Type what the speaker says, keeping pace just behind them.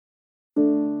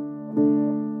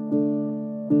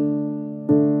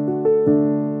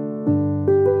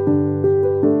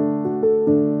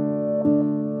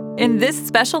In this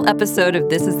special episode of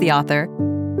This is the Author,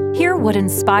 hear what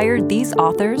inspired these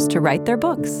authors to write their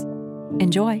books.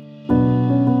 Enjoy.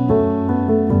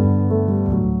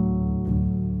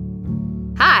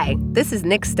 Hi, this is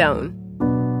Nic Stone.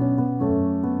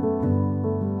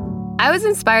 I was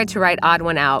inspired to write Odd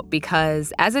One Out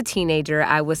because as a teenager,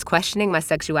 I was questioning my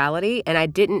sexuality and I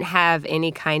didn't have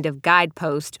any kind of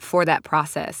guidepost for that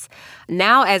process.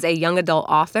 Now, as a young adult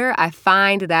author, I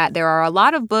find that there are a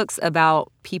lot of books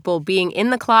about people being in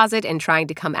the closet and trying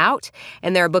to come out,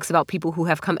 and there are books about people who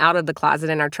have come out of the closet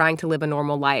and are trying to live a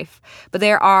normal life. But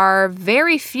there are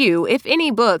very few, if any,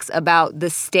 books about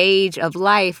the stage of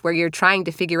life where you're trying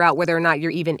to figure out whether or not you're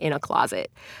even in a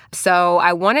closet. So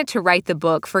I wanted to write the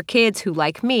book for kids who,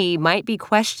 like me, might be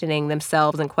questioning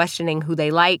themselves and questioning who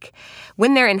they like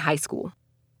when they're in high school.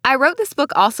 I wrote this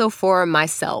book also for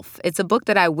myself. It's a book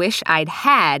that I wish I'd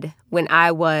had when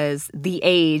I was the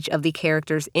age of the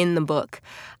characters in the book.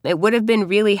 It would have been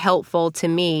really helpful to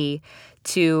me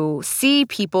to see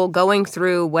people going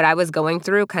through what I was going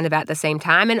through kind of at the same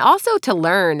time, and also to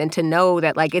learn and to know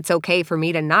that it's okay for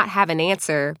me to not have an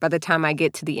answer by the time I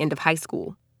get to the end of high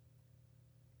school.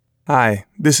 Hi,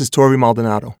 this is Torrey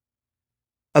Maldonado.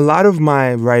 A lot of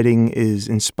my writing is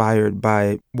inspired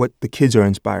by what the kids are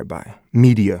inspired by,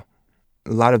 media.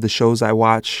 A lot of the shows I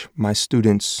watch, my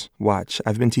students watch.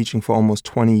 I've been teaching for almost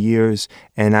 20 years,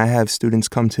 and I have students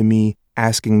come to me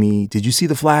asking me, did you see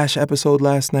the Flash episode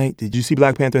last night? Did you see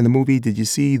Black Panther in the movie? Did you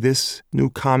see this new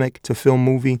comic to film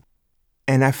movie?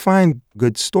 And I find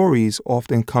good stories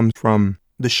often come from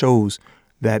the shows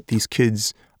that these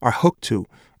kids are hooked to,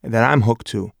 that I'm hooked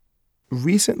to.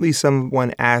 Recently,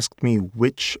 someone asked me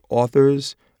which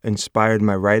authors inspired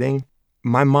my writing.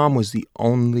 My mom was the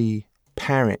only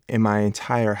parent in my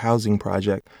entire housing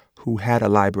project who had a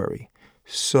library.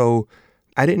 So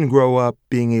I didn't grow up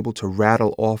being able to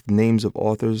rattle off names of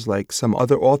authors like some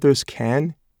other authors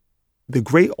can. The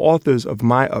great authors of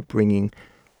my upbringing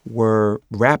were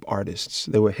rap artists.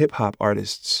 They were hip-hop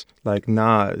artists like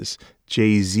Nas,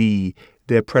 Jay-Z,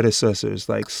 their predecessors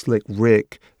like Slick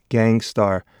Rick, Gang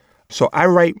Starr. So I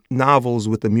write novels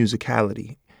with a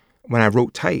musicality. When I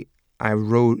wrote Tight, I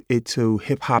wrote it to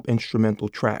hip-hop instrumental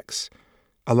tracks.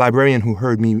 A librarian who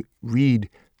heard me read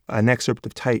an excerpt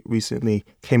of Tight recently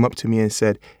came up to me and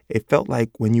said, it felt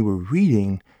like when you were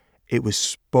reading, it was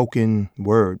spoken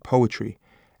word, poetry.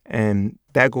 And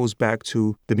that goes back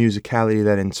to the musicality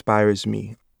that inspires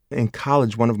me. In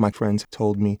college, one of my friends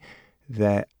told me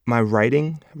that my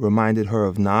writing reminded her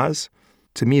of Nas.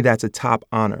 To me, that's a top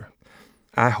honor.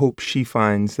 I hope she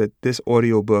finds that this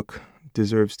audiobook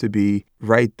deserves to be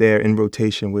right there in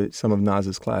rotation with some of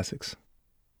Nas's classics.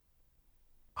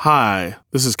 Hi,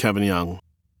 this is Kevin Young.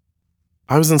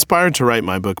 I was inspired to write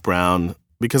my book, Brown,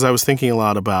 because I was thinking a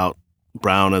lot about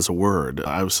brown as a word.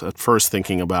 I was at first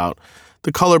thinking about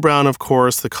the color brown, of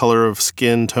course, the color of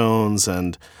skin tones,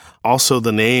 and also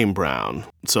the name Brown.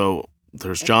 So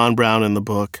there's John Brown in the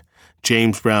book.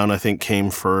 James Brown, I think, came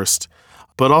first.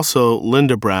 But also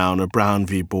Linda Brown of Brown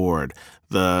v. Board,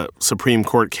 the Supreme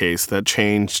Court case that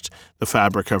changed the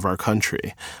fabric of our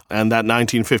country. And that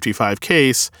 1955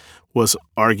 case was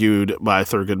argued by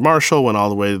Thurgood Marshall, went all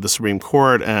the way to the Supreme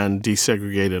Court and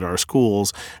desegregated our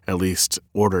schools, at least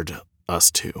ordered us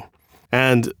to.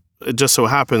 And it just so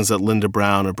happens that Linda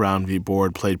Brown of Brown v.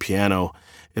 Board played piano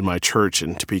in my church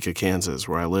in Topeka, Kansas,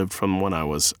 where I lived from when I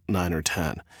was 9 or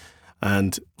 10.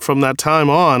 And from that time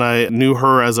on, I knew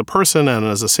her as a person and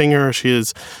as a singer. She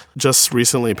has just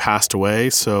recently passed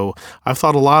away, so I've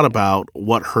thought a lot about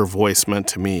what her voice meant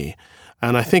to me.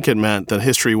 And I think it meant that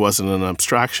history wasn't an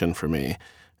abstraction for me.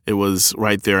 It was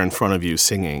right there in front of you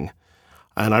singing.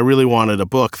 And I really wanted a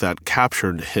book that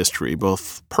captured history,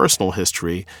 both personal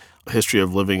history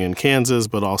of living in Kansas,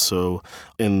 but also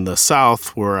in the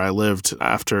South where I lived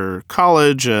after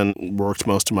college and worked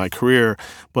most of my career,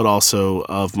 but also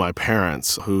of my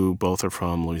parents, who both are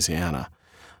from Louisiana.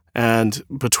 And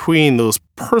between those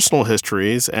personal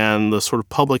histories and the sort of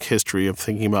public history of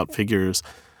thinking about figures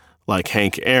like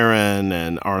Hank Aaron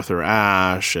and Arthur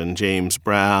Ashe and James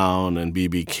Brown and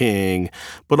B.B. King,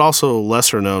 but also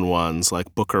lesser-known ones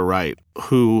like Booker Wright,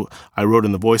 who I wrote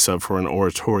in the voice of for an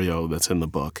oratorio that's in the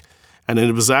book. And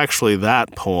it was actually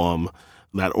that poem,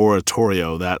 that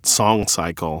oratorio, that song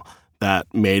cycle, that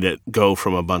made it go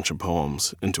from a bunch of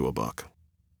poems into a book.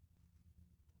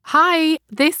 Hi,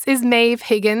 this is Maeve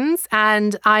Higgins,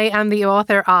 and I am the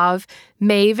author of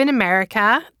Maeve in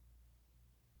America.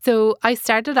 So I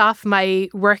started off my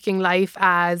working life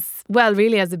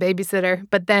really as a babysitter,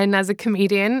 but then as a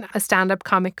comedian, a stand-up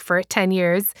comic for 10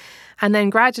 years. And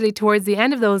then gradually towards the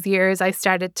end of those years, I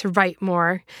started to write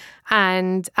more.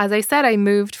 And as I said, I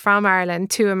moved from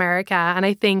Ireland to America. And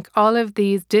I think all of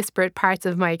these disparate parts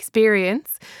of my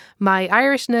experience, my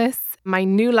Irishness, my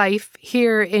new life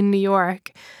here in New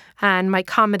York, and my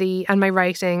comedy and my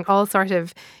writing all sort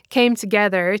of came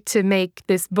together to make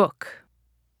this book.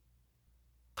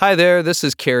 Hi there, this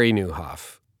is Carey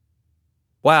Nieuwhof.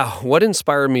 Wow, what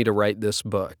inspired me to write this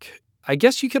book? I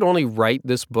guess you could only write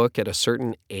this book at a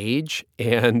certain age,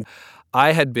 and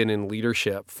I had been in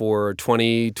leadership for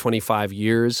 20, 25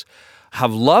 years,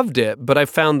 have loved it, but I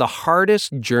found the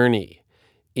hardest journey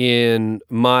in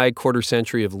my quarter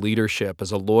century of leadership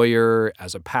as a lawyer,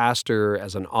 as a pastor,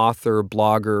 as an author,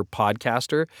 blogger,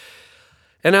 podcaster,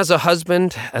 and as a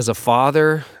husband, as a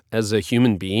father, as a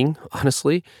human being,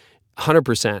 honestly,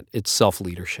 100% it's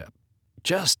self-leadership.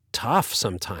 Just tough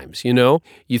sometimes, you know?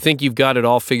 You think you've got it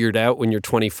all figured out when you're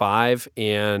 25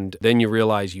 and then you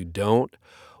realize you don't.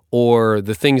 Or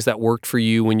the things that worked for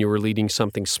you when you were leading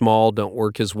something small don't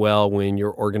work as well when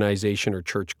your organization or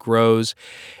church grows.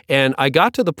 And I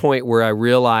got to the point where I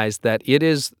realized that it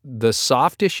is the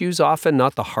soft issues often,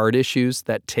 not the hard issues,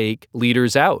 that take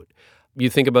leaders out. You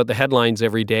think about the headlines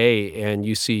every day and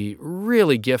you see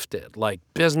really gifted, like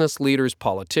business leaders,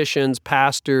 politicians,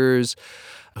 pastors,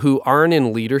 who aren't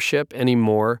in leadership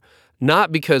anymore, not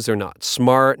because they're not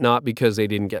smart, not because they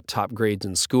didn't get top grades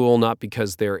in school, not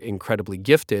because they're incredibly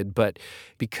gifted, but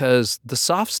because the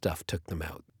soft stuff took them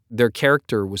out. Their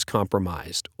character was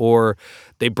compromised, or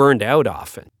they burned out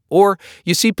often. Or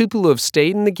you see people who have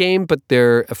stayed in the game, but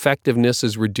their effectiveness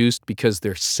is reduced because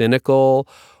they're cynical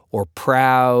or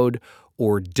proud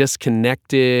or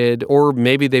disconnected, or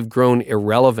maybe they've grown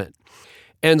irrelevant.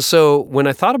 And so when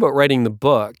I thought about writing the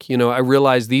book, I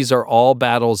realized these are all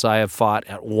battles I have fought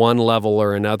at one level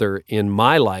or another in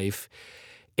my life.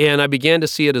 And I began to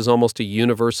see it as almost a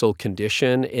universal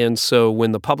condition. And so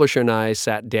when the publisher and I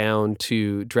sat down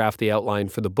to draft the outline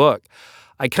for the book,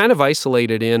 I kind of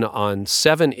isolated in on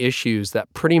 7 issues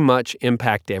that pretty much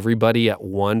impact everybody at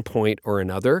one point or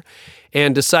another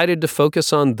and decided to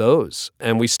focus on those.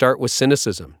 And we start with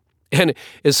cynicism. And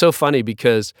it's so funny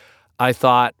because I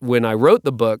thought when I wrote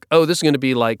the book, this is going to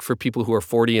be like for people who are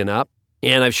 40 and up.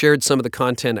 And I've shared some of the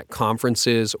content at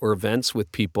conferences or events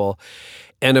with people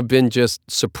and have been just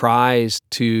surprised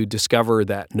to discover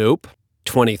that, nope,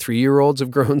 23-year-olds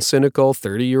have grown cynical,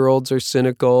 30-year-olds are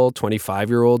cynical,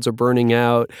 25-year-olds are burning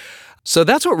out. So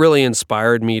that's what really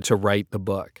inspired me to write the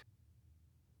book.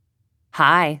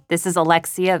 Hi, this is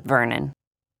Alexia Vernon.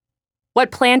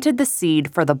 What planted the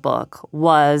seed for the book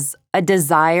was a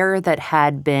desire that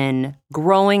had been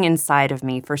growing inside of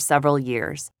me for several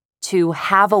years to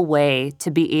have a way to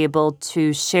be able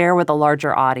to share with a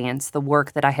larger audience the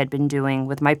work that I had been doing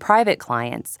with my private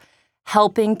clients,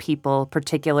 helping people,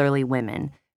 particularly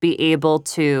women, be able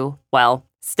to,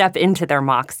 step into their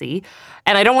moxie.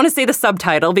 And I don't want to say the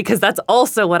subtitle because that's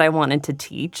also what I wanted to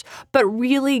teach, but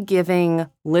really giving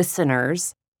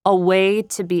listeners a way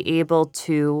to be able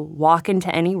to walk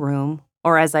into any room,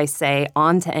 or as I say,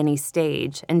 onto any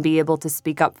stage, and be able to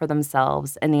speak up for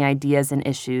themselves and the ideas and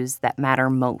issues that matter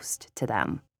most to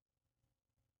them.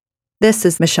 This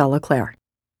is Michelle LeClair.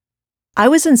 I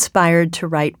was inspired to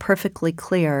write Perfectly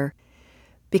Clear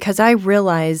because I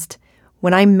realized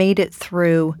when I made it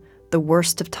through the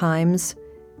worst of times,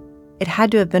 it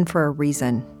had to have been for a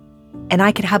reason. And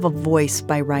I could have a voice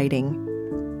by writing.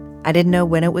 I didn't know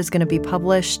when it was going to be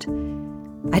published.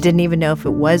 I didn't even know if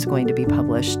it was going to be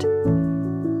published.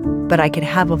 But I could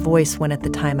have a voice when at the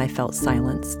time I felt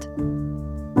silenced.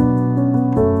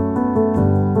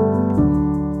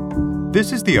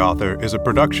 This is the Author is a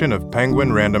production of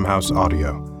Penguin Random House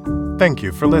Audio. Thank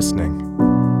you for listening.